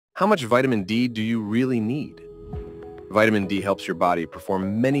How much vitamin D do you really need? Vitamin D helps your body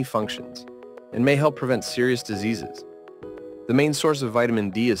perform many functions and may help prevent serious diseases. The main source of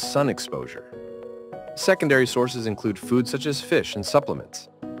vitamin D is sun exposure. Secondary sources include foods such as fish and supplements.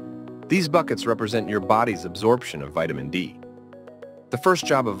 These buckets represent your body's absorption of vitamin D. The first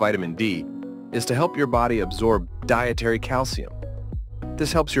job of vitamin D is to help your body absorb dietary calcium.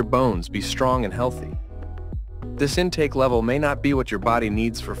 This helps your bones be strong and healthy. This intake level may not be what your body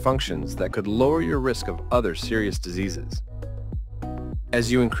needs for functions that could lower your risk of other serious diseases.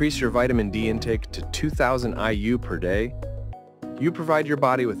 As you increase your vitamin D intake to 2,000 IU per day, you provide your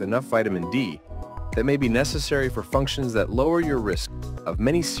body with enough vitamin D that may be necessary for functions that lower your risk of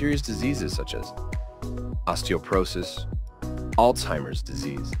many serious diseases such as osteoporosis, Alzheimer's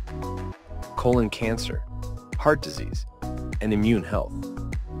disease, colon cancer, heart disease, and immune health.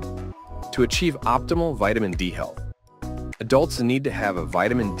 To achieve optimal vitamin D health, adults need to have a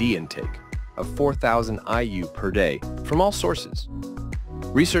vitamin D intake of 4,000 IU per day from all sources.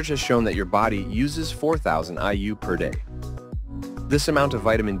 Research has shown that your body uses 4,000 IU per day. This amount of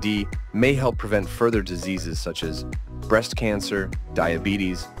vitamin D may help prevent further diseases such as breast cancer,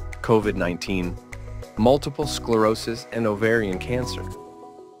 diabetes, COVID-19, multiple sclerosis, and ovarian cancer.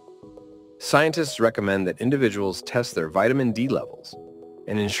 Scientists recommend that individuals test their vitamin D levels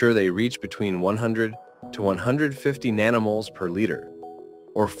and ensure they reach between 100 to 150 nanomoles per liter,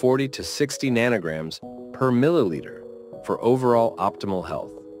 or 40 to 60 nanograms per milliliter for overall optimal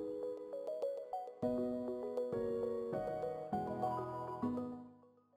health.